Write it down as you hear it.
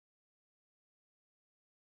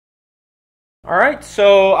All right,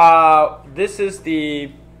 so this is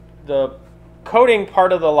the coding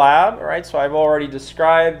part of the lab. All right, so I've already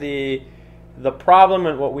described the problem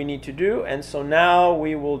and what we need to do, and so now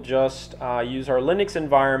we will just use our Linux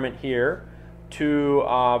environment here to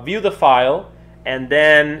view the file, and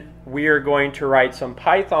then we are going to write some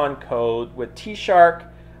Python code with T-Shark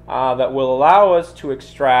that will allow us to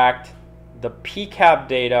extract the pcap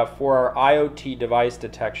data for our IoT device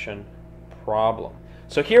detection problem.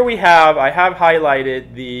 So here I have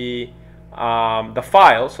highlighted the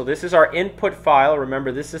file. So this is our input file.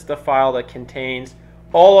 Remember, this is the file that contains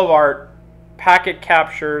all of our packet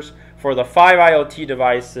captures for the 5 IoT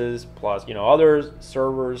devices plus other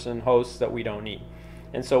servers and hosts that we don't need.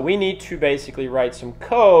 And so we need to basically write some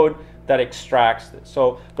code that extracts this.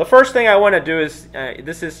 So the first thing I want to do is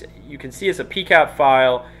you can see it's a pcap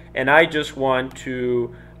file, and I just want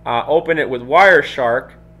to open it with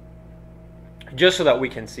Wireshark, just so that we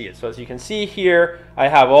can see it. So as you can see here, I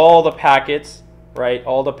have all the packets, right?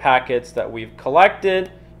 All the packets that we've collected.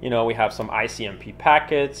 We have some ICMP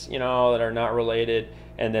packets, that are not related,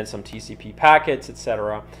 and then some TCP packets,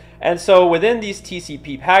 etc. And so within these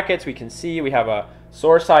TCP packets, we can see we have a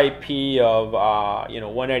source IP of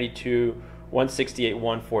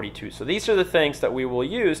 192.168.142. So these are the things that we will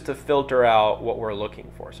use to filter out what we're looking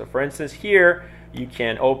for. So for instance, here you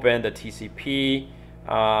can open the TCP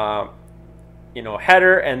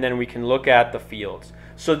header, and then we can look at the fields.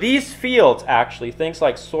 So these fields, actually, things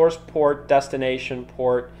like source port, destination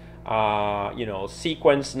port,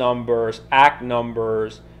 sequence numbers, ACK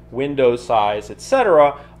numbers, window size,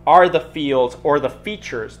 etc., are the fields or the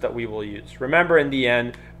features that we will use. Remember, in the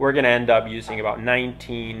end, we're going to end up using about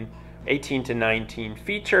 18 to 19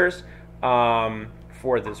 features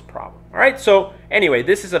for this problem. All right. So anyway,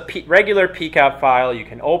 this is a regular pcap file. You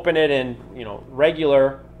can open it in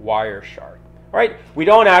regular Wireshark. All right, we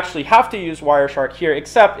don't actually have to use Wireshark here,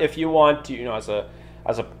 except if you want to, as a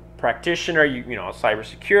practitioner, a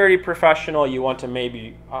cybersecurity professional, you want to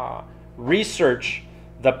maybe research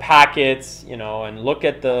the packets, and look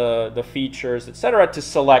at the features, etc., to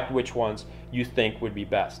select which ones you think would be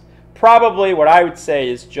best. Probably what I would say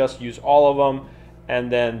is just use all of them, and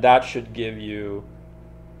then that should give you,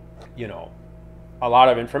 a lot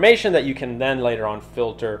of information that you can then later on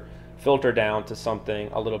filter down to something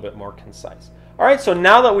a little bit more concise. All right, so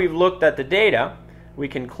now that we've looked at the data, we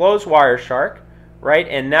can close Wireshark, right?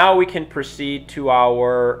 And now we can proceed to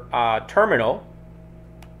our terminal.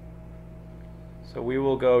 So we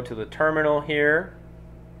will go to the terminal here.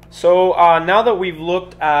 So now that we've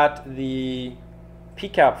looked at the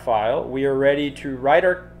pcap file, we are ready to write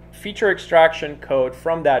our feature extraction code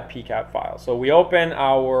from that pcap file. So we open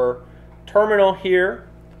our terminal here,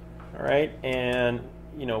 all right, and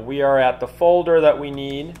we are at the folder that we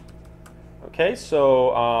need. Okay, so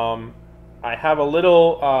I have a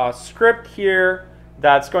little script here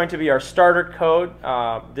that's going to be our starter code.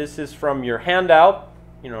 This is from your handout,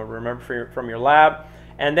 remember from your lab.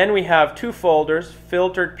 And then we have two folders,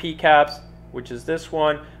 filtered pcaps, which is this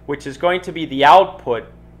one, which is going to be the output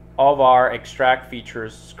of our extract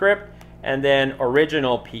features script, and then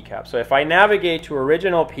original pcap. So if I navigate to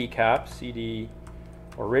original pcap, cd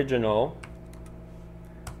original,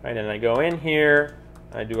 right, and I go in here,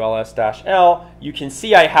 I do ls-l, you can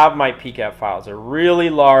see I have my pcap file. It's a really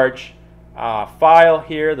large file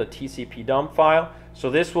here, the TCP dump file. So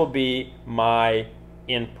this will be my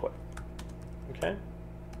input. Okay.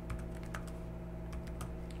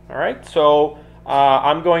 All right. So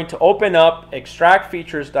I'm going to open up extract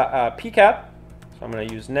features pcap. So I'm going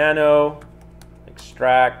to use nano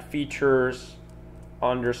extract features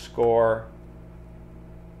underscore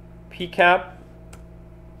pcap.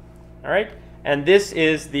 All right. And this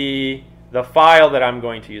is the file that I'm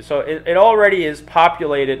going to use. So it already is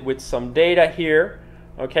populated with some data here,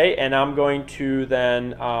 okay? And I'm going to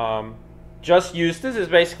then just use, this is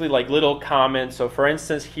basically like little comments. So for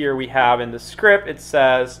instance, here we have in the script, it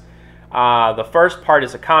says the first part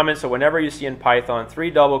is a comment. So whenever you see in Python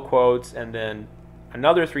 3 double quotes and then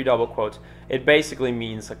another 3 double quotes, it basically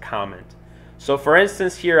means a comment. So for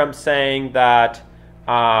instance, here I'm saying that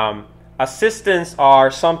assistants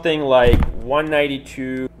are something like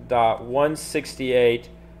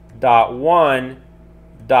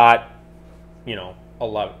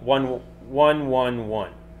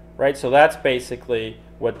 192.168.11, right? So that's basically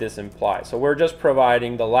what this implies. So we're just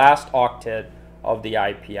providing the last octet of the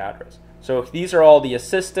IP address. So these are all the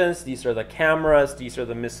assistants, these are the cameras, these are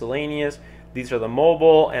the miscellaneous, these are the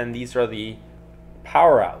mobile, and these are the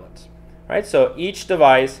power outlets, right? So each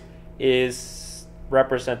device is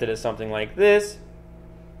represented as something like this,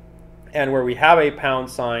 and where we have a pound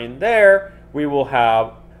sign there, we will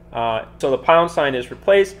have So the pound sign is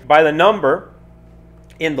replaced by the number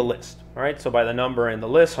in the list. All right, so by the number in the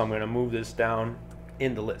list, so I'm going to move this down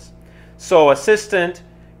in the list. So assistant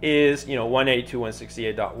is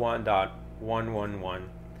 182.168.1.111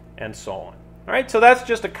 and so on. All right, so that's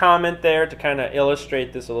just a comment there to kind of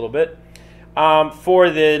illustrate this a little bit. For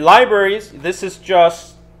the libraries, this is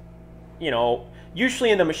just,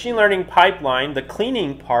 usually in the machine learning pipeline, the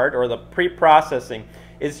cleaning part or the pre-processing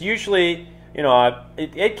is usually,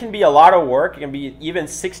 it can be a lot of work. It can be even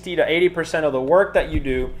 60 to 80% of the work that you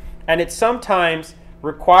do, and it sometimes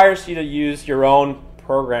requires you to use your own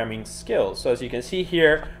programming skills. So as you can see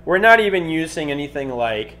here, we're not even using anything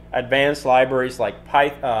like advanced libraries like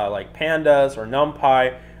pandas or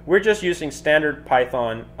NumPy. We're just using standard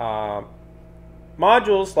Python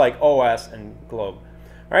modules like OS and Globe.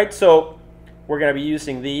 All right, so we're going to be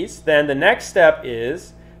using these. Then the next step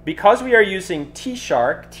is, because we are using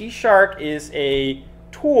T-Shark, T-Shark is a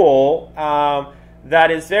tool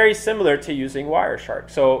that is very similar to using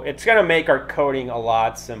Wireshark. So it's going to make our coding a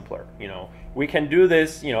lot simpler. We can do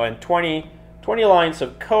this, in 20 lines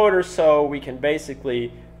of code or so. We can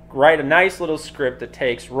basically write a nice little script that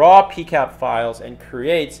takes raw pcap files and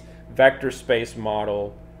creates vector space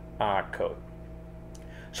model code.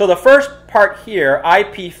 So the first part here,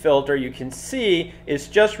 IP filter, you can see is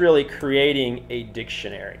just really creating a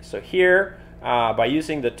dictionary. So here, by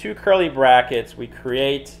using the two curly brackets, we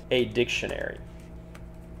create a dictionary.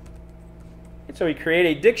 So we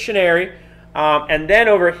create a dictionary, and then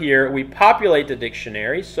over here, we populate the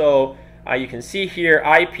dictionary. So you can see here,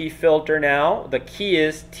 IP filter now. The key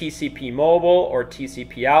is TCP mobile, or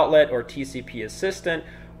TCP outlet, or TCP assistant,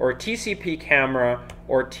 or TCP camera,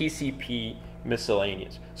 or TCP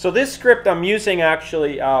miscellaneous. So this script I'm using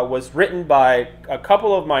actually was written by a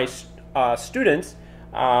couple of my students.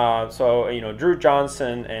 Drew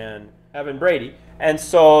Johnson and Evan Brady. And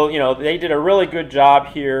so, they did a really good job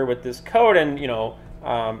here with this code, and,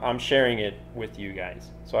 I'm sharing it with you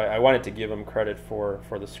guys. So I wanted to give them credit for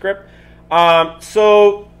the script.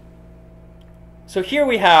 So here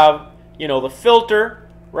we have, the filter,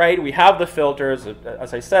 right? We have the filters.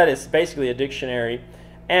 As I said, it's basically a dictionary.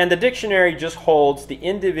 And the dictionary just holds the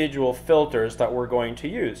individual filters that we're going to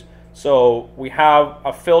use. So we have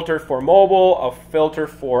a filter for mobile, a filter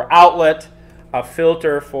for outlet, a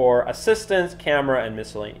filter for assistance, camera, and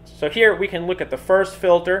miscellaneous. So here we can look at the first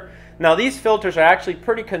filter. Now these filters are actually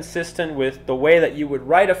pretty consistent with the way that you would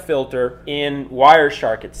write a filter in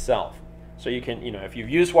Wireshark itself. So you can, if you've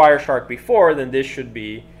used Wireshark before, then this should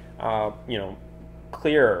be,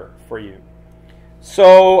 clearer for you.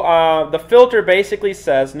 So the filter basically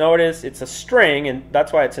says, notice it's a string, and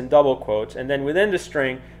that's why it's in double quotes. And then within the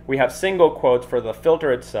string, we have single quotes for the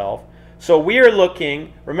filter itself. So we are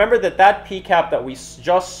looking, remember that pcap that we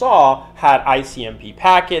just saw had ICMP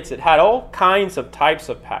packets. It had all kinds of types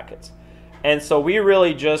of packets. And so we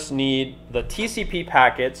really just need the TCP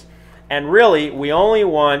packets. And really, we only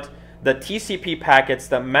want the TCP packets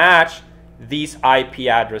that match these IP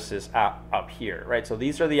addresses up here, right? So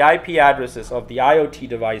these are the IP addresses of the IoT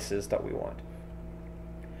devices that we want.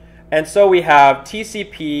 And so we have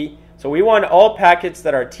TCP. So we want all packets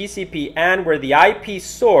that are TCP and where the IP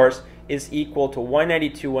source is equal to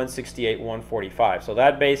 192.168.145. So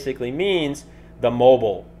that basically means the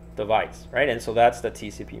mobile device, right? And so that's the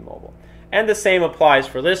TCP mobile. And the same applies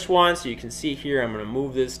for this one. So you can see here, I'm going to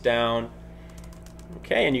move this down.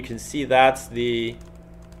 Okay, and you can see that's the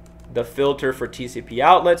filter for TCP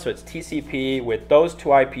outlet. So it's TCP with those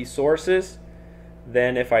two IP sources.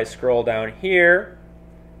 Then if I scroll down here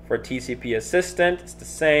for TCP assistant, it's the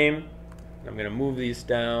same. I'm going to move these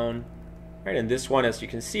down. Right, and this one, as you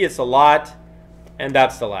can see, it's a lot, and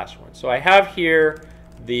that's the last one. So I have here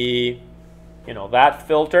the, that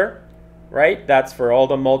filter, right? That's for all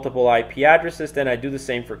the multiple IP addresses. Then I do the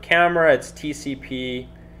same for camera. It's TCP,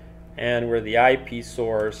 and where the IP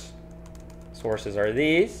sources are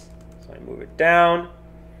these. So I move it down.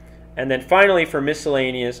 And then finally for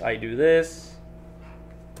miscellaneous, I do this,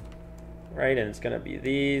 right? And it's going to be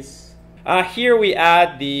these. Here we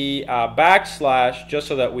add the backslash just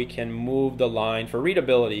so that we can move the line for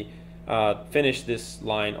readability, finish this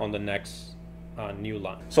line on the next new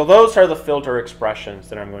line. So those are the filter expressions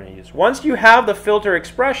that I'm going to use. Once you have the filter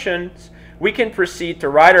expressions, we can proceed to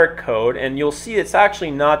write our code, and you'll see it's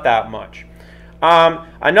actually not that much.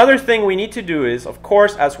 Another thing we need to do is, of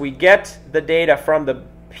course, as we get the data from the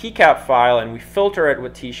pcap file and we filter it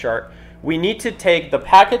with T-Shark, we need to take the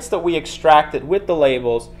packets that we extracted with the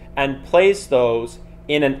labels and place those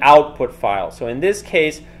in an output file. So in this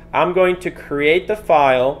case, I'm going to create the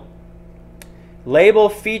file label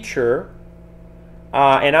feature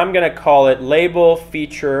and I'm going to call it label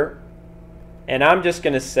feature, and I'm just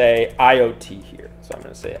going to say IOT here. So I'm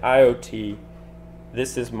going to say IOT.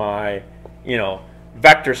 This is my,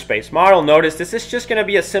 vector space model. Notice this is just going to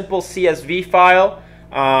be a simple CSV file.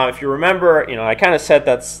 If you remember, I kind of said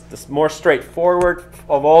that's more straightforward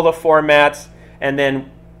of all the formats, and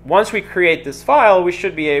then once we create this file, we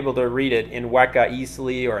should be able to read it in Weka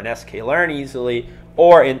easily, or in sklearn easily,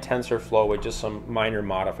 or in TensorFlow with just some minor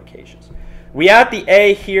modifications. We add the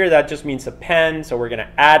A here, that just means append, so we're going to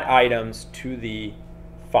add items to the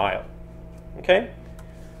file. Okay?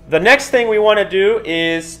 The next thing we want to do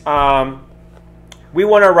is we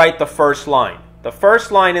want to write the first line. The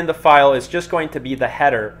first line in the file is just going to be the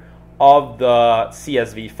header of the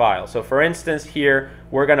CSV file. So for instance here,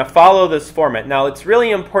 we're going to follow this format. Now it's really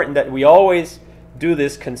important that we always do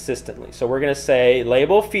this consistently. So we're going to say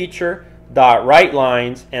label feature dot write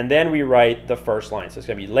lines, and then we write the first line. So it's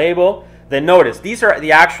going to be label. Then notice these are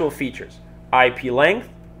the actual features: IP length,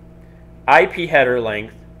 IP header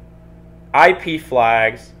length, IP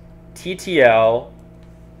flags, TTL,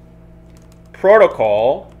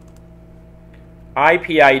 protocol,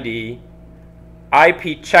 IP ID,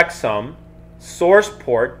 IP checksum, source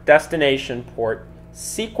port, destination port,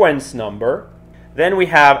 sequence number. Then we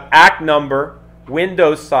have ACK number,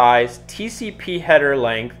 window size, TCP header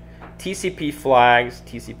length, TCP flags,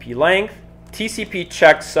 TCP length, TCP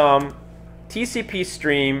checksum, TCP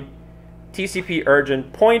stream, TCP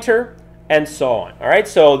urgent pointer, and so on. All right,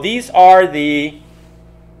 so these are the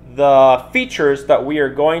features that we are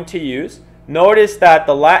going to use. Notice that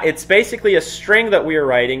it's basically a string that we are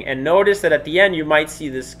writing, and notice that at the end you might see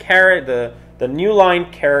this the new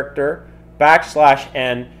line character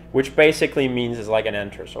 \n, which basically means is like an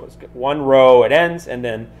enter. So it's one row, it ends, and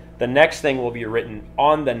then the next thing will be written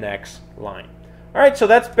on the next line. All right, so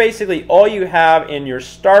that's basically all you have in your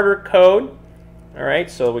starter code. All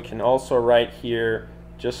right, so we can also write here,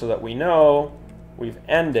 just so that we know we've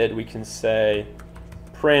ended, we can say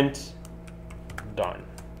print done.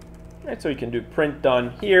 All right, so we can do print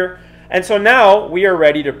done here. And so now we are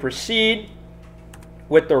ready to proceed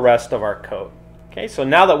with the rest of our code. Okay, so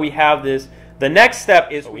now that we have this, the next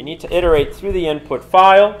step is we need to iterate through the input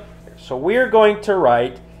file. So we're going to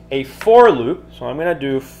write a for loop. So I'm going to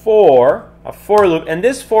do a for loop, and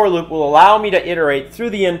this for loop will allow me to iterate through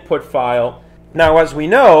the input file. Now, as we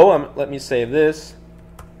know, let me save this.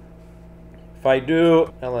 If I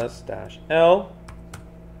do ls-l,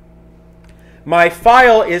 my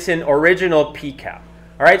file is in original pcap.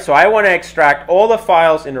 All right, so I want to extract all the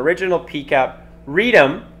files in original pcap, read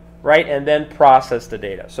them, right, and then process the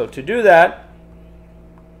data. So to do that,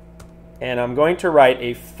 and I'm going to write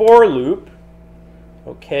a for loop,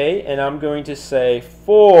 okay, and I'm going to say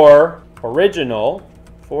for original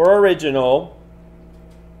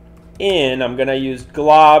in, I'm going to use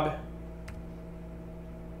glob,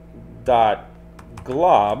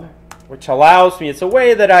 which allows me, it's a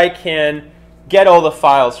way that I can get all the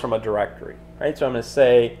files from a directory, right? So I'm going to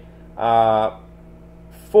say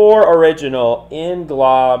for original in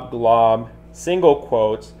glob, single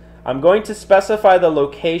quotes. I'm going to specify the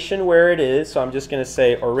location where it is, so I'm just going to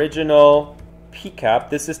say original pcap.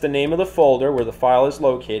 This is the name of the folder where the file is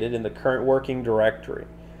located in the current working directory.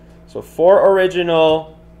 So for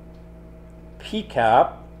original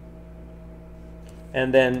pcap,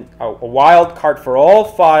 and then a wildcard for all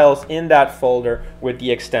files in that folder with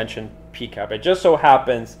the extension pcap. It just so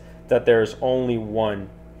happens that there's only one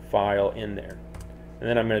file in there. And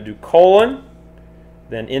then I'm going to do colon,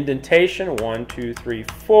 then indentation, 1, 2, 3,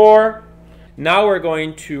 4. Now we're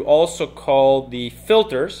going to also call the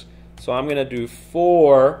filters. So I'm going to do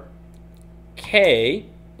for k,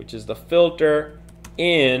 which is the filter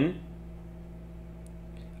in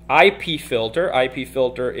IP filter. IP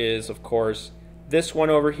filter is, of course, this one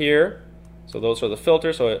over here. So those are the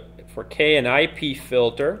filters. So for k, an IP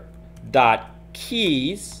filter dot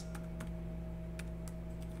keys.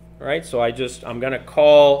 All right, so I'm going to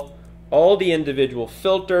call all the individual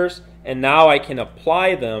filters, and now I can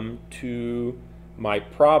apply them to my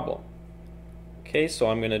problem. Okay, so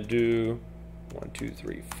I'm going to do 1, 2,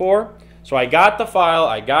 3, 4. So I got the file,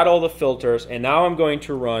 I got all the filters, and now I'm going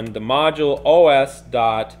to run the module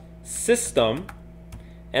os.system,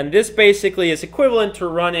 and this basically is equivalent to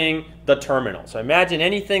running the terminal. So imagine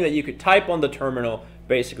anything that you could type on the terminal,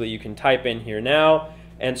 basically you can type in here now,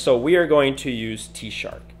 and so we are going to use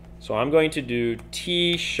tshark. So I'm going to do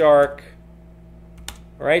tshark.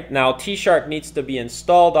 All right, now tshark needs to be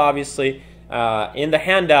installed, obviously. In the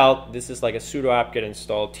handout, this is like a sudo apt-get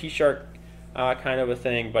install tshark kind of a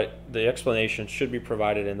thing, but the explanation should be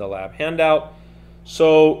provided in the lab handout.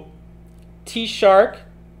 So tshark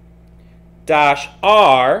dash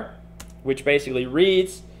R, which basically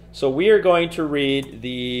reads, so we are going to read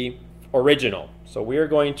the original. So we are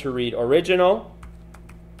going to read original.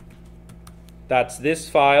 That's this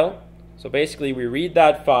file. So basically we read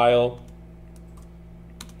that file.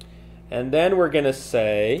 And then we're going to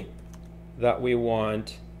say that we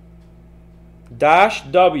want dash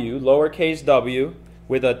W, lowercase w,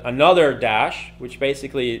 with another dash, which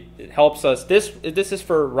basically it helps us. This is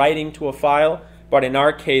for writing to a file, but in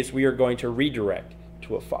our case, we are going to redirect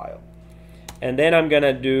to a file. And then I'm going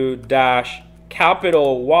to do dash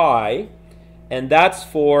capital Y, and that's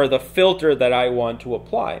for the filter that I want to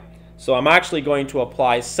apply. So I'm actually going to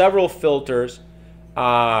apply several filters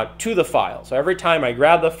to the file. So every time I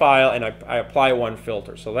grab the file and I apply one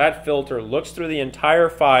filter. So that filter looks through the entire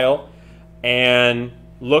file and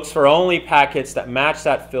looks for only packets that match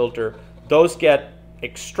that filter. Those get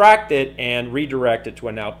extracted and redirected to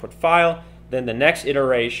an output file. Then the next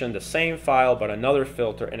iteration, the same file but another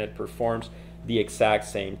filter, and it performs the exact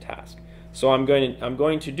same task. So I'm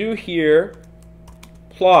going to do here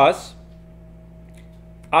plus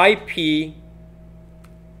IP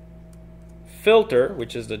filter,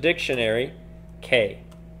 which is the dictionary, K.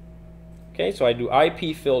 Okay, so I do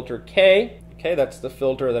IP filter K. Okay, that's the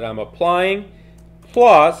filter that I'm applying.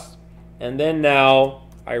 Plus, and then now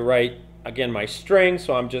I write again my string,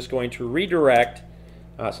 so I'm just going to redirect.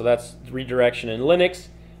 So that's redirection in Linux,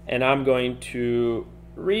 and I'm going to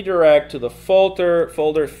redirect to the folder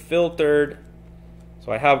filtered.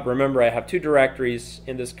 So remember I have two directories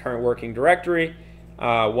in this current working directory.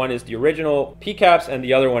 One is the original pcaps and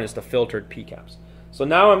the other one is the filtered pcaps. So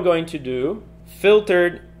now I'm going to do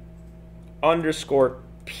filtered underscore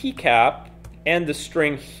pcap and the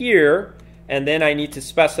string here, and then I need to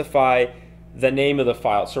specify the name of the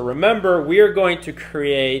file. So remember, we are going to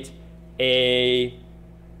create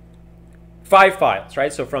 5 files,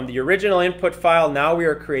 right? So from the original input file, now we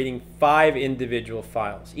are creating 5 individual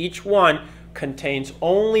files. Each one contains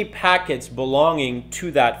only packets belonging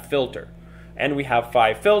to that filter. And we have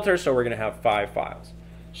 5 filters, so we're going to have 5 files.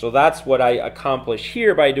 So that's what I accomplish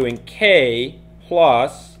here by doing K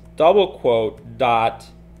plus double quote dot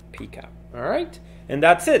pcap. All right? And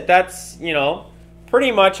that's it. That's,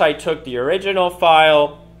 pretty much I took the original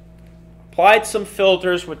file, applied some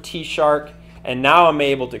filters with tshark, and now I'm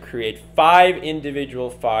able to create 5 individual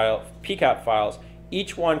pcap files,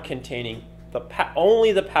 each one containing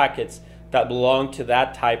only the packets that belong to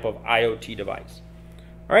that type of IoT device.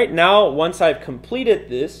 All right, now once I've completed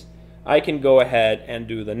this, I can go ahead and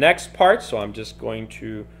do the next part. So I'm just going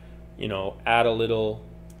to, add a little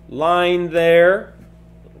line there,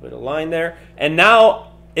 and now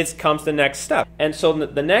it comes the next step. And so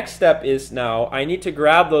the next step is now I need to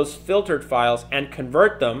grab those filtered files and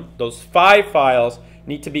convert them. Those 5 files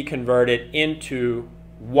need to be converted into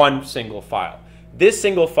one single file. This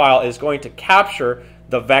single file is going to capture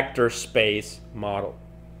the vector space model.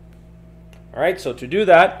 All right, so to do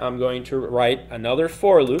that, I'm going to write another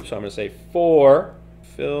for loop. So I'm going to say for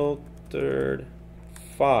filtered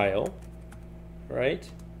file, right?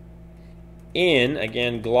 In,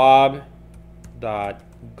 again, glob,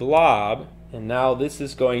 and now this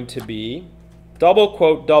is going to be double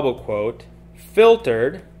quote,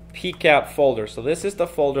 filtered pcap folder. So this is the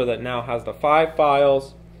folder that now has the 5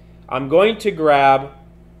 files. I'm going to grab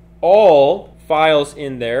all files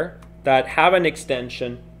in there that have an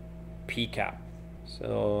extension pcap.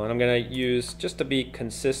 So, and I'm going to use, just to be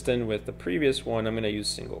consistent with the previous one, I'm going to use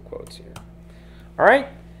single quotes here. All right,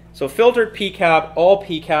 so filtered pcap, all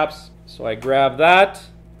pcaps. So I grab that,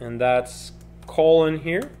 and that's colon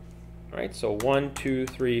here. All right, so 1, 2,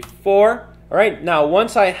 3, 4. All right, now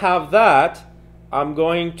once I have that, I'm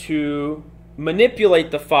going to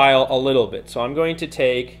manipulate the file a little bit. So I'm going to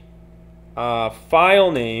take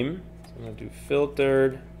file name, so I'm going to do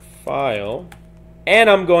filtered file, and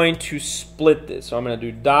I'm going to split this. So I'm going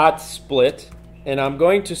to do dot split, and I'm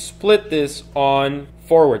going to split this on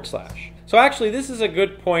 /. So actually this is a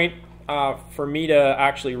good point for me to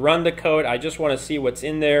actually run the code. I just want to see what's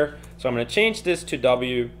in there. So I'm going to change this to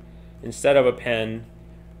W instead of a pen.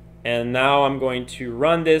 And now I'm going to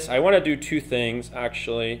run this. I want to do 2 things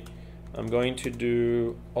actually. I'm going to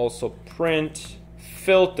do also print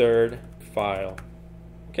filtered file.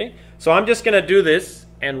 Okay, so I'm just going to do this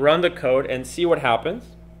and run the code and see what happens.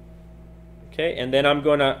 Okay, and then I'm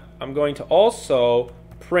going to also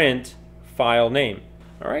print file name.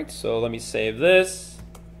 All right, so let me save this.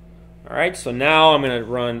 All right, so now I'm going to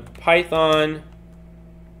run Python.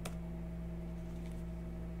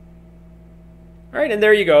 All right, and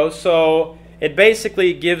there you go. So it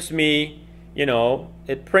basically gives me, you know,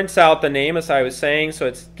 it prints out the name as I was saying, so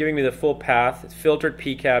it's giving me the full path. It's filtered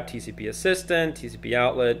pcap, TCP assistant, TCP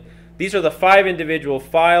outlet. These are the 5 individual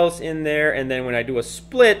files in there, and then when I do a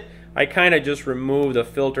split, I kind of just remove the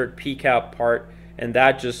filtered pcap part, and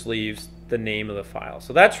that just leaves the name of the file.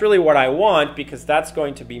 So that's really what I want, because that's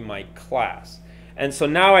going to be my class. And so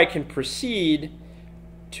now I can proceed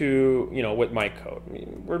to, you know, with my code. I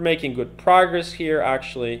mean, we're making good progress here,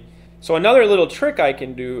 actually. So another little trick I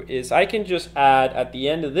can do is I can just add at the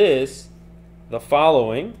end of this the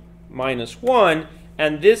following, -1,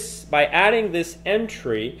 and this, by adding this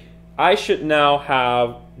entry, I should now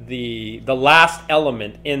have the last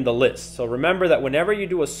element in the list. So remember that whenever you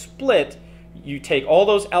do a split, you take all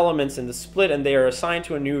those elements in the split and they are assigned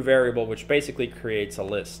to a new variable, which basically creates a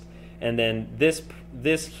list. And then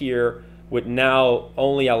this here would now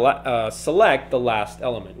only select the last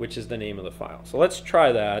element, which is the name of the file. So let's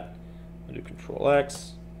try that. I'll do Control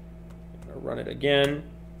X. I'll run it again.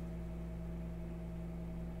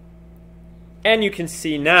 And you can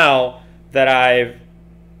see now that I've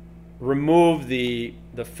removed the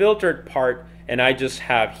filtered part, and I just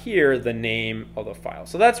have here the name of the file.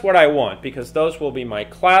 So that's what I want, because those will be my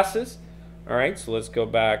classes. All right, so let's go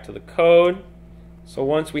back to the code. So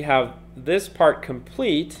once we have this part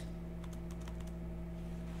complete,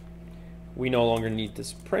 we no longer need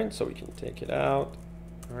this print, so we can take it out.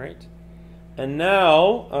 All right, and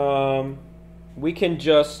now we can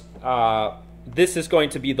just, this is going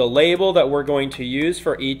to be the label that we're going to use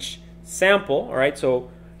for each sample. All right, so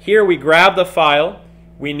here we grab the file.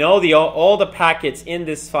 We know all the packets in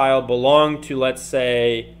this file belong to, let's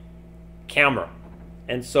say, camera.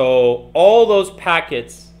 And so all those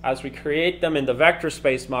packets, as we create them in the vector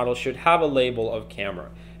space model, should have a label of camera.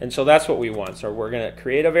 And so that's what we want. So we're going to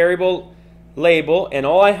create a variable label, and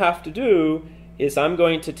all I have to do is I'm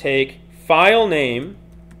going to take file name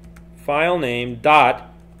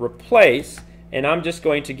dot replace, and I'm just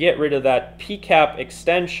going to get rid of that pcap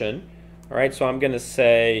extension. All right, so I'm going to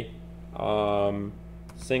say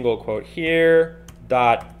single quote here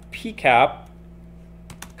dot pcap,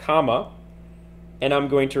 comma, and I'm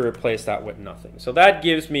going to replace that with nothing. So that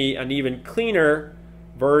gives me an even cleaner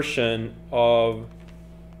version for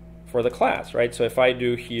the class, right? So if I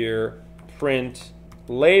do here print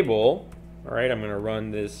label, all right, I'm going to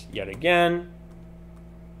run this yet again.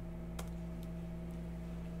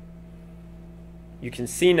 You can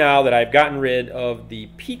see now that I've gotten rid of the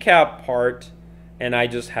pcap part, and I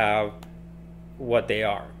just have what they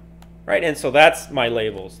are, right? And so that's my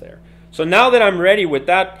labels there. So now that I'm ready with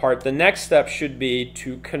that part, the next step should be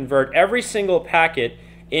to convert every single packet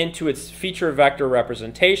into its feature vector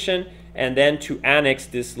representation, and then to annex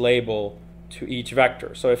this label to each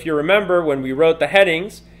vector. So if you remember, when we wrote the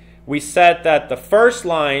headings, we said that the first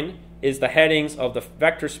line is the headings of the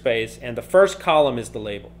vector space, and the first column is the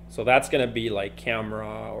label. So that's going to be like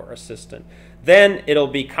camera or assistant. Then it'll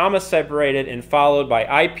be comma separated and followed by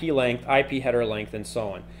IP length, IP header length, and so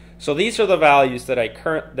on. So these are the values that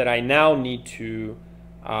I now need to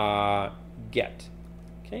get.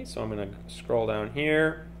 Okay, so I'm going to scroll down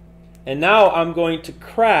here, and now I'm going to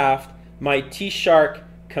craft my tshark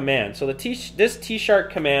command. So this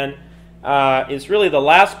tshark command is really the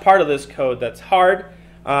last part of this code that's hard,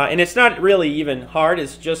 and it's not really even hard.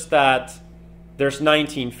 It's just that there's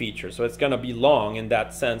 19 features, so it's going to be long in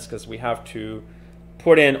that sense because we have to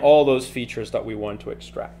put in all those features that we want to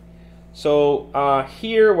extract. So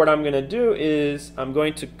here what I'm going to do is I'm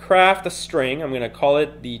going to craft a string. I'm going to call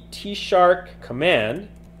it the tshark command,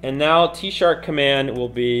 and now tshark command will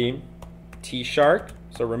be tshark.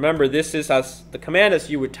 So remember, this is as the command as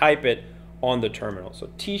you would type it on the terminal. So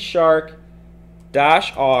tshark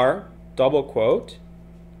 -r double quote.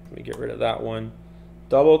 Let me get rid of that one.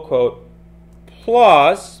 Double quote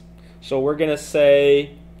plus. So we're going to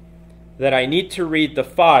say that I need to read the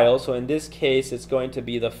file. So in this case, it's going to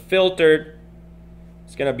be the filtered.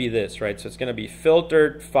 It's going to be this, right? So it's going to be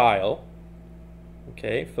filtered file.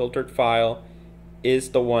 Okay, filtered file is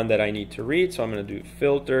the one that I need to read. So I'm going to do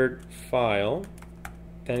filtered file,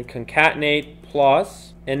 then concatenate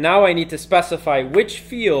plus, and now I need to specify which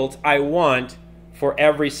fields I want for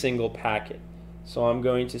every single packet. So I'm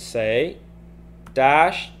going to say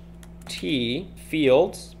 -t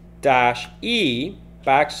fields -e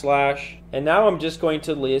 \, and now I'm just going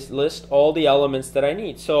to list all the elements that I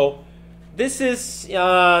need. So this is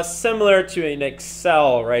similar to in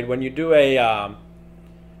Excel, right? When you do a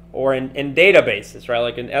or in databases, right?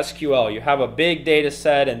 Like in SQL, you have a big data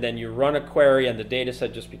set and then you run a query and the data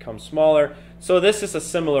set just becomes smaller. So this is a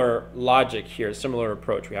similar logic here, similar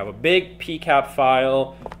approach. We have a big pcap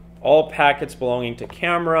file, all packets belonging to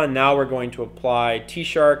camera. Now we're going to apply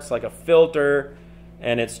T-sharks like a filter,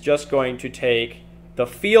 and it's just going to take the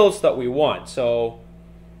fields that we want. So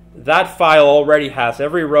that file already has,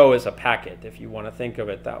 every row is a packet, if you want to think of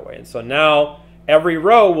it that way. And so now every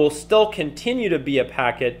row will still continue to be a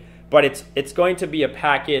packet, but it's going to be a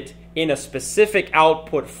packet in a specific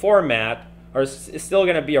output format, or it's still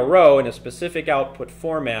going to be a row in a specific output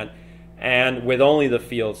format, and with only the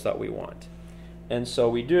fields that we want. And so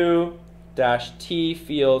we do -t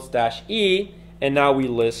fields -e, and now we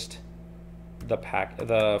list the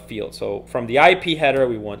field. So from the IP header,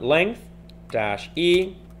 we want length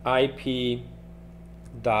 -e IP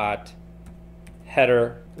dot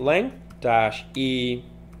header length -e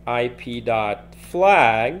IP dot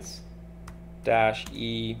flags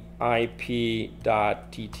 -e IP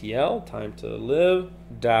dot TTL, time to live,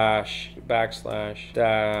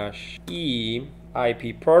 //e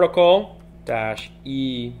IP protocol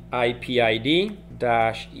 -e IP ID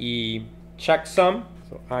 -e checksum,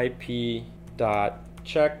 so IP dot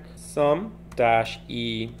checksum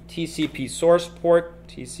 -e TCP source port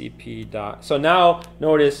TCP dot. So now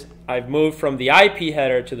notice I've moved from the IP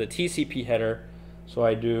header to the TCP header. So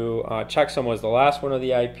I do checksum was the last one of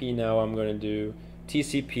the IP. Now I'm going to do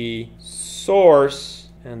TCP source,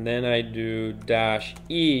 and then I do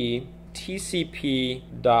 -e TCP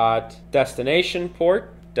dot destination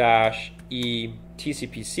port -e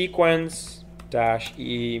TCP sequence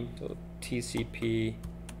 -e so TCP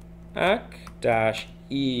ACK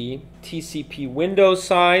 -e TCP window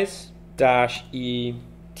size -e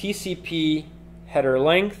TCP header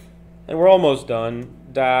length, and we're almost done.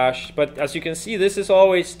 But as you can see, this is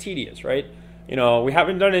always tedious, right? You know, we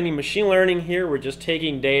haven't done any machine learning here. We're just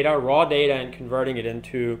taking data, raw data, and converting it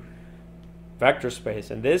into vector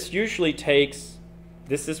space. And this usually takes,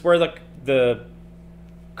 this is where the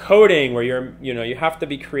coding, where you have to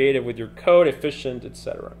be creative with your code, efficient,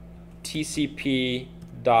 etc. TCP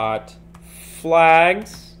dot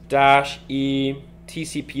flags -e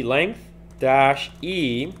TCP length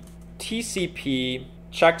 -e TCP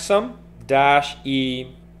checksum -e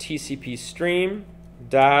TCP stream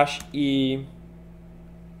 -e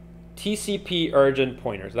TCP urgent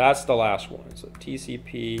pointers. That's the last one. So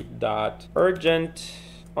TCP dot urgent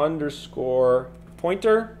underscore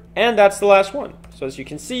pointer, and that's the last one. So as you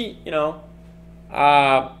can see,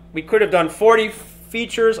 we could have done 40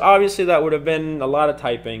 features. Obviously, that would have been a lot of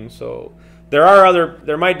typing. So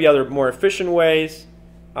there might be other more efficient ways,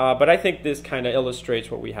 but I think this kind of illustrates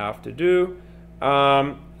what we have to do.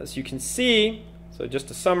 As you can see, so just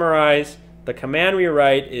to summarize, the command we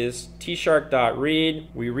write is tshark.read.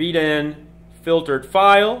 We read in filtered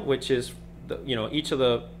file, which is each of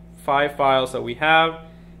the 5 files that we have,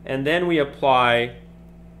 and then we apply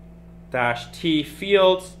 -t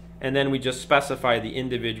fields, and then we just specify the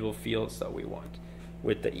individual fields that we want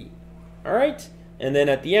with the E. All right, and then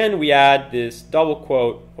at the end we add this double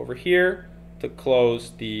quote over here to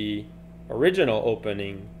close the original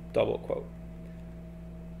opening double quote.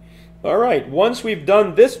 All right, once we've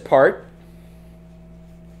done this part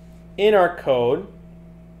in our code,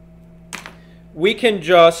 we can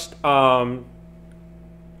just,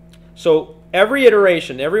 so every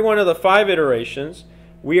iteration, every one of the 5 iterations,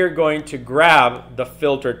 we are going to grab the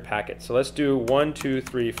filtered packet. So let's do 1, 2,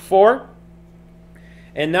 3, 4.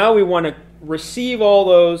 And now we want to receive all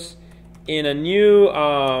those in a new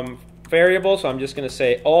variable. So I'm just going to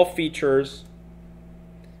say all features,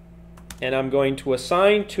 and I'm going to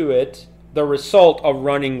assign to it the result of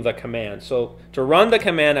running the command. So to run the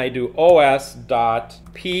command, I do os.popen,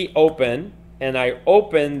 and I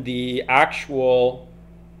open the actual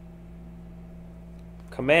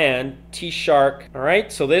command tshark. All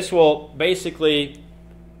right, so this will basically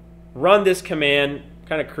run this command,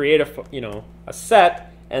 kind of create a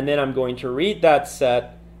set, and then I'm going to read that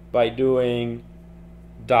set by doing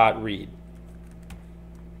 .read.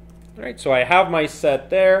 All right, so I have my set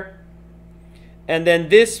there, and then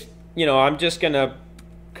this, I'm just going to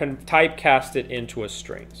typecast it into a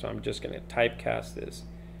string. So I'm just going to typecast this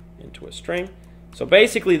into a string. So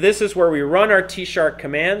basically, this is where we run our tshark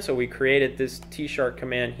command. So we created this tshark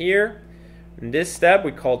command here. In this step,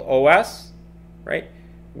 we called os, right?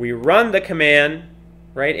 We run the command,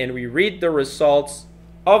 right? And we read the results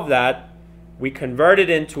of that. We convert it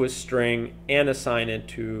into a string and assign it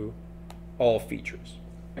to all features.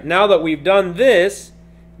 Now that we've done this,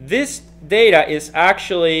 this data is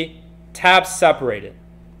actually tab separated.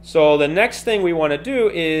 So the next thing we want to do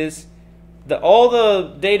is all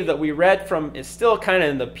the data that we read from is still kind of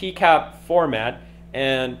in the pcap format,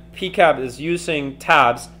 and pcap is using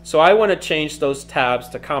tabs. So I want to change those tabs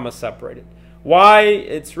to comma separated. Why?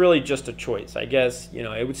 It's really just a choice. I guess,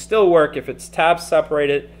 it would still work if it's tab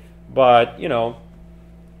separated, but,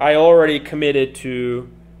 I already committed to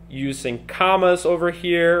using commas over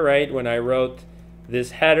here, right, when I wrote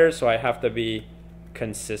this header, so I have to be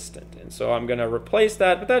consistent. And so I'm going to replace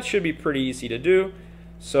that, but that should be pretty easy to do.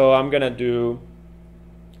 So I'm going to do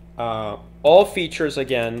all features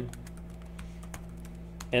again,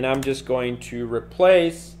 and I'm just going to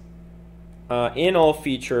replace in all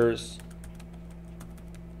features.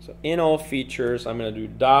 So in all features, I'm going to do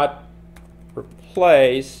dot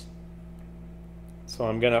replace. So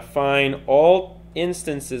I'm going to find all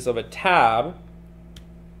instances of a tab,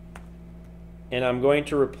 and I'm going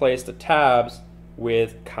to replace the tabs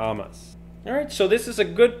with commas. All right, so this is a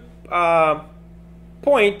good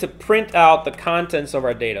point to print out the contents of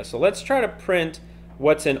our data. So let's try to print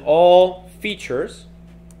what's in all features.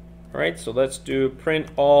 All right, so let's do print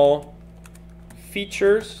all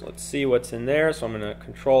features. Let's see what's in there. So I'm going to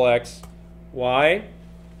Control X, Y.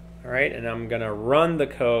 All right, and I'm going to run the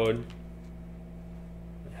code.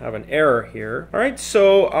 I have an error here. All right,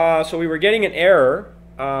 so we were getting an error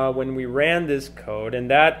when we ran this code, and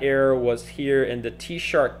that error was here in the T#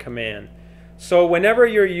 command. So whenever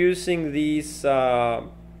you're using these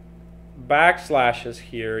backslashes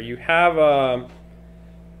here, you have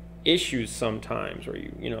issues sometimes, where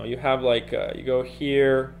you have like you go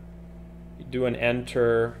here, you do an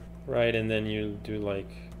enter, right, and then you do like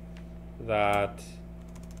that,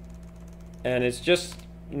 and it's just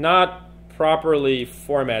not properly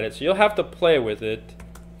formatted. So you'll have to play with it.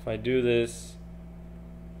 If I do this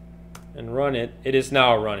and run it, it is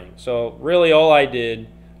now running. So really all I did,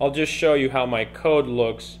 I'll just show you how my code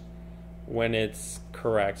looks when it's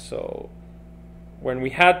correct. So when we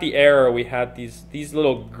had the error, we had these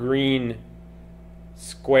little green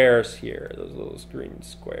squares here, those little green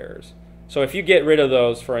squares. So if you get rid of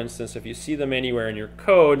those, for instance, if you see them anywhere in your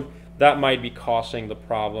code, that might be causing the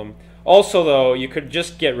problem. Also though, you could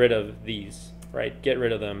just get rid of these, right? Get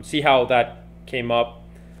rid of them. See how that came up?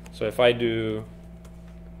 So if I do,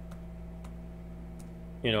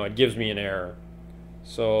 it gives me an error.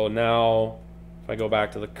 So now if I go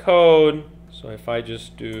back to the code, so if I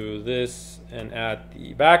just do this and add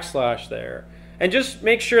the backslash there, and just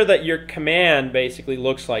make sure that your command basically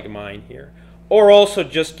looks like mine here, or also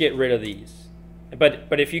just get rid of these.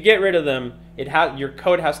 But if you get rid of them, your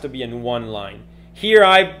code has to be in one line. Here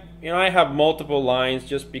I have multiple lines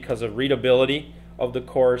just because of readability of the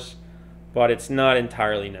course, but it's not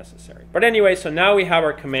entirely necessary. But anyway, so now we have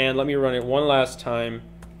our command. Let me run it one last time.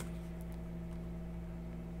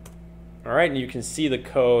 All right, and you can see the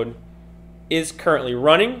code is currently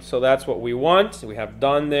running, so that's what we want. We have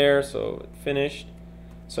done there, so it finished.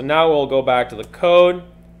 So now we'll go back to the code.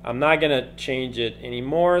 I'm not going to change it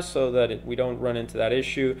anymore so that we don't run into that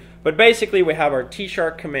issue. But basically, we have our T#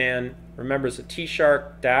 command. Remember, it's a T#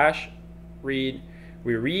 dash read.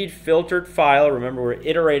 We read filtered file. Remember, we're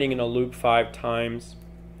iterating in a loop 5 times.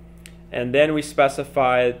 And then we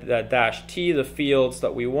specify that -t, the fields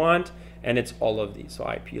that we want, and it's all of these. So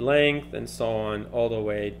IP length and so on, all the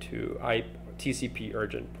way to TCP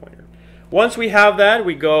urgent pointer. Once we have that,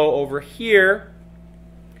 we go over here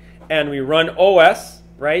and we run OS,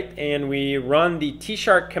 right? And we run the T#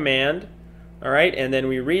 command, all right? And then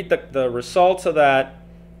we read the results of that,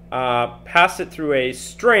 pass it through a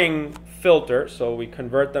string filter, so we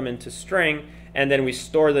convert them into string, and then we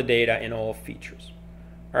store the data in all features.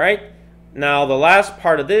 All right? Now the last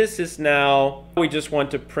part of this is now we just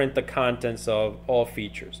want to print the contents of all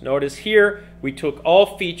features. Notice here we took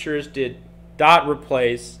all features, did dot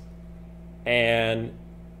replace, and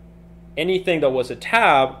anything that was a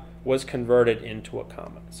tab was converted into a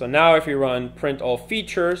comma. So now if we run print all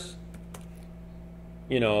features,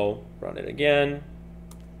 run it again,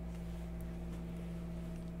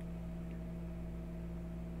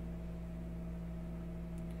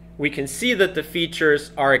 we can see that the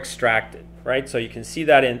features are extracted, right? So you can see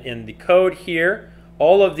that in the code here.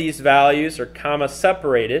 All of these values are comma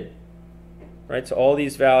separated, right? So all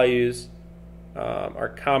these values are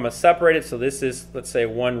comma separated. So this is, let's say,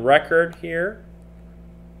 one record here,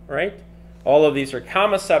 right? All of these are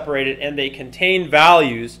comma separated, and they contain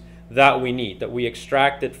values that we need, that we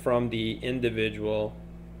extracted from the individual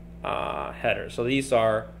header. So these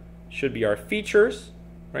should be our features,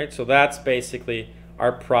 right? So that's basically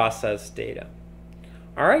our process data.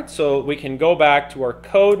 All right, so we can go back to our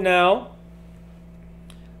code now.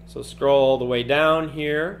 So scroll all the way down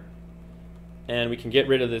here, and we can get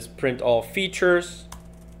rid of this print all features.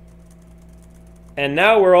 And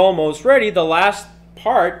now we're almost ready. The last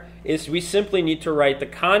part is we simply need to write the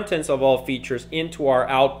contents of all features into our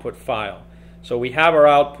output file. So we have our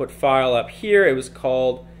output file up here. It was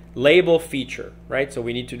called label feature, right? So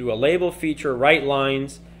we need to do a label feature, write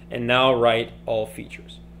lines, and now write all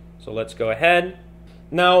features. So let's go ahead.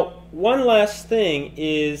 Now, one last thing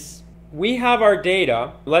is we have our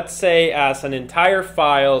data, let's say as an entire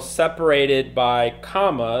file separated by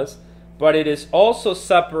commas, but it is also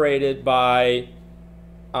separated by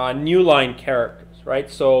new line characters,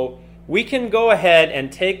 right? So we can go ahead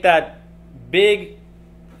and take that big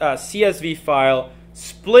CSV file,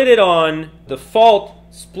 split it on default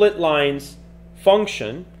split lines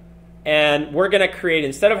function, and we're going to create,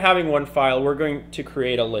 instead of having one file, we're going to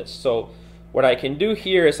create a list. So what I can do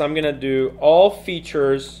here is I'm going to do all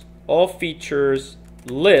features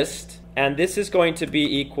list, and this is going to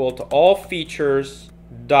be equal to all features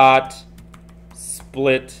dot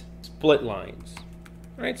split lines,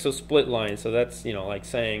 right? So split lines, so that's, you know, like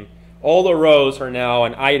saying all the rows are now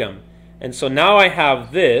an item. And so now I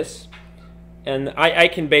have this, and I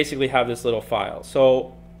can basically have this little file,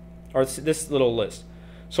 so, or this little list.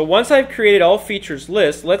 So once I've created all features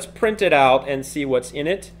list, let's print it out and see what's in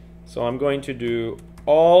it. So I'm going to do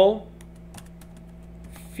all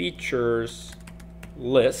features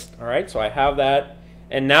list. All right, so I have that,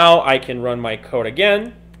 and now I can run my code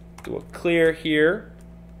again, do a clear here.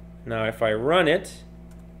 Now if I run it,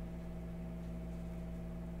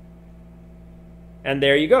 and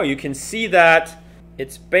there you go. You can see that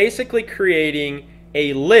it's basically creating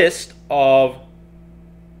a list of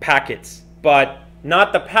packets, but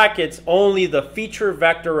not the packets, only the feature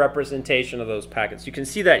vector representation of those packets. You can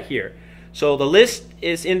see that here. So the list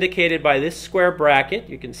is indicated by this square bracket.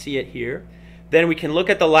 You can see it here. Then we can look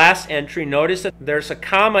at the last entry. Notice that there's a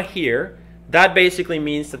comma here. That basically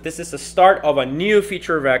means that this is the start of a new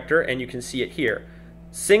feature vector, and you can see it here.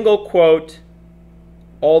 Single quote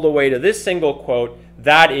all the way to this single quote.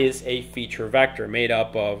 That is a feature vector made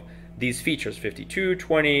up of these features, 52,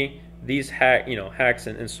 20, these hex,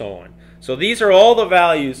 and so on. So these are all the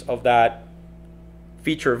values of that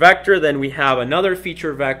feature vector. Then we have another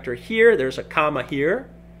feature vector here. There's a comma here.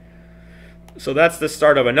 So that's the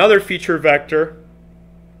start of another feature vector,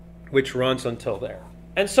 which runs until there.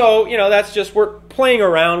 And so, you know, that's just, we're playing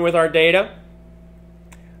around with our data.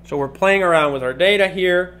 So we're playing around with our data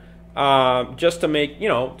here just to make, you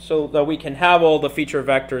know, so that we can have all the feature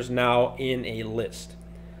vectors now in a list.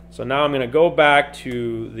 So now I'm going to go back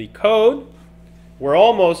to the code. We're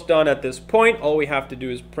almost done at this point. All we have to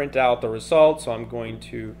do is print out the result. So I'm going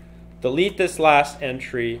to delete this last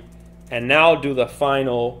entry and now do the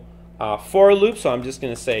final for loop. So I'm just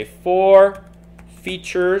going to say for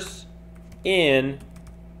features in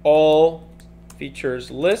all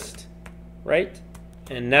features list, right?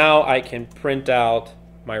 And now I can print out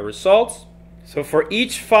my results. So for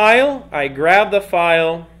each file, I grab the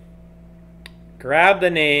file, grab the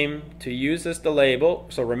name to use as the label.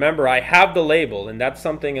 So remember, I have the label, and that's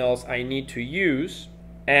something else I need to use.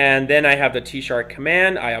 And then I have the T#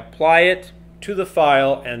 command. I apply it to the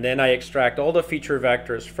file, and then I extract all the feature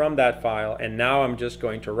vectors from that file. And now I'm just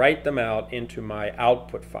going to write them out into my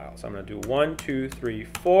output file. So I'm going to do 1, 2, 3,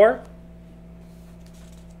 4.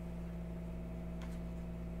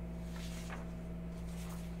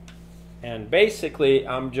 And basically,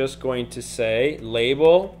 I'm just going to say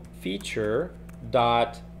label feature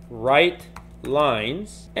dot write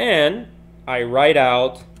lines, and I write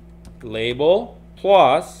out label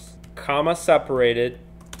plus comma separated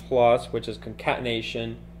plus, which is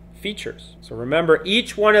concatenation features. So remember,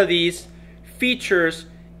 each one of these features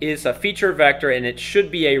is a feature vector, and it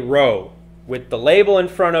should be a row with the label in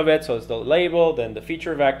front of it. So it's the label, then the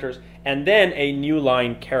feature vectors, and then a new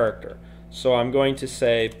line character. So I'm going to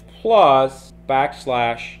say plus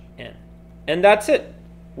 \n. And that's it.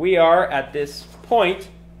 We are at this point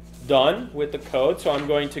done with the code. So I'm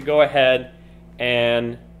going to go ahead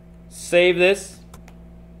and save this.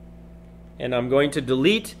 And I'm going to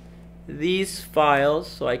delete these files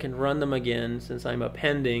so I can run them again since I'm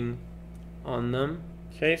appending on them.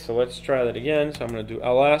 Okay, so let's try that again. So I'm going to do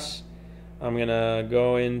ls. I'm going to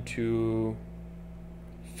go into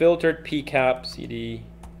filtered pcap, cd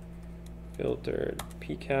filtered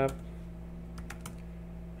pcap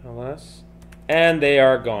ls, and they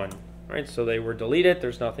are gone. Right, so they were deleted.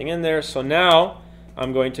 There's nothing in there. So now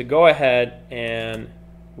I'm going to go ahead and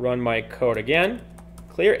run my code again.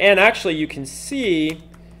 Clear. And actually, you can see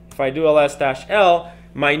if I do ls-l,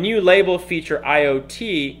 my new label feature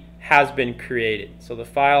IOT has been created. So the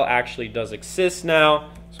file actually does exist now.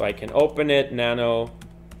 So I can open it, nano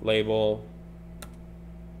label.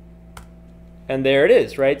 And there it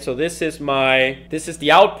is, right? So this is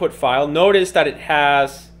the output file. Notice that it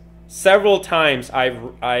has several times I've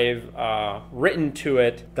written to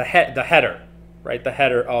it the header, right? The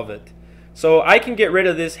header of it. So I can get rid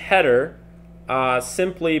of this header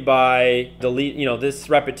simply by this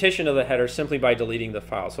repetition of the header simply by deleting the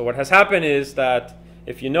file. So what has happened is that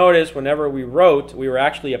if you notice, whenever we wrote, we were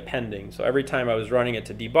actually appending. So every time I was running it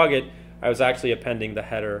to debug it, I was actually appending the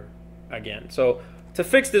header again. So to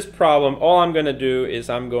fix this problem, all I'm going to do is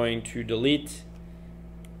I'm going to delete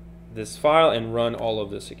this file and run all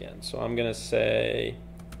of this again. So I'm going to say,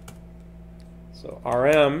 so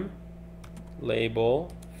rm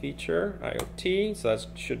label feature IOT, so that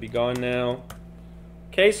should be gone now.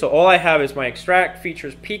 Okay, so all I have is my extract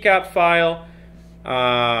features pcap file.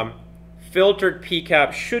 Filtered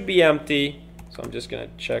pcap should be empty, so I'm just going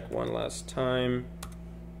to check one last time.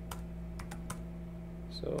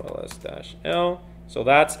 So ls-l, so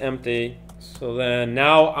that's empty. So then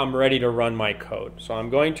now I'm ready to run my code. So I'm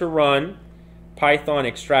going to run Python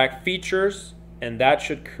extract features, and that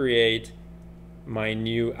should create my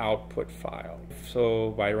new output file.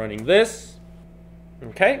 So by running this,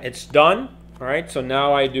 okay, it's done. All right, so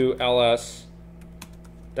now I do ls-l,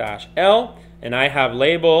 and I have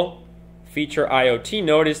label feature IoT.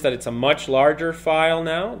 Notice that it's a much larger file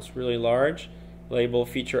now. It's really large. Label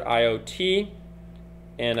feature IoT,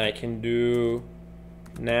 and I can do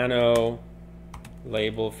nano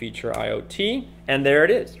label feature IoT, and there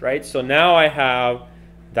it is, right? So now I have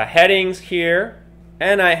the headings here,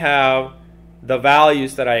 and I have the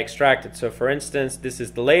values that I extracted. So for instance, this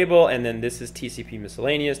is the label, and then this is TCP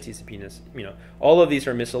miscellaneous, all of these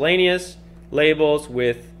are miscellaneous labels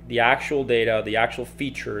with the actual data, the actual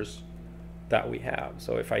features that we have.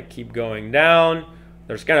 So if I keep going down,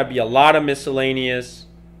 there's going to be a lot of miscellaneous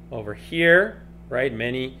over here, right?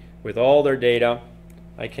 Many with all their data.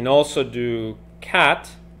 I can also do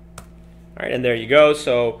cat, all right, and there you go.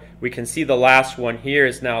 So we can see the last one here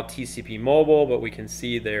is now TCP mobile, but we can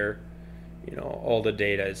see there, all the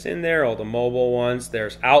data is in there, all the mobile ones.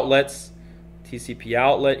 There's outlets, TCP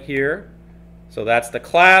outlet here. So that's the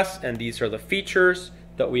class, and these are the features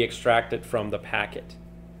that we extracted from the packet,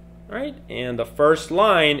 right? And the first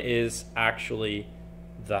line is actually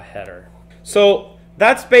the header. So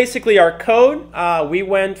that's basically our code. We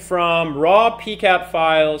went from raw pcap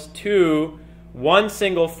files to one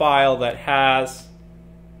single file that has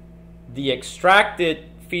the extracted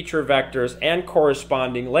feature vectors and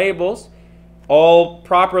corresponding labels, all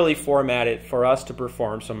properly formatted for us to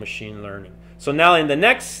perform some machine learning. So now in the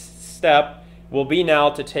next step will be now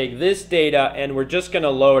to take this data, and we're just going to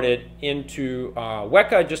load it into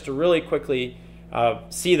Weka just to really quickly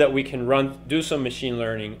see that we can do some machine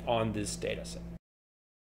learning on this data set.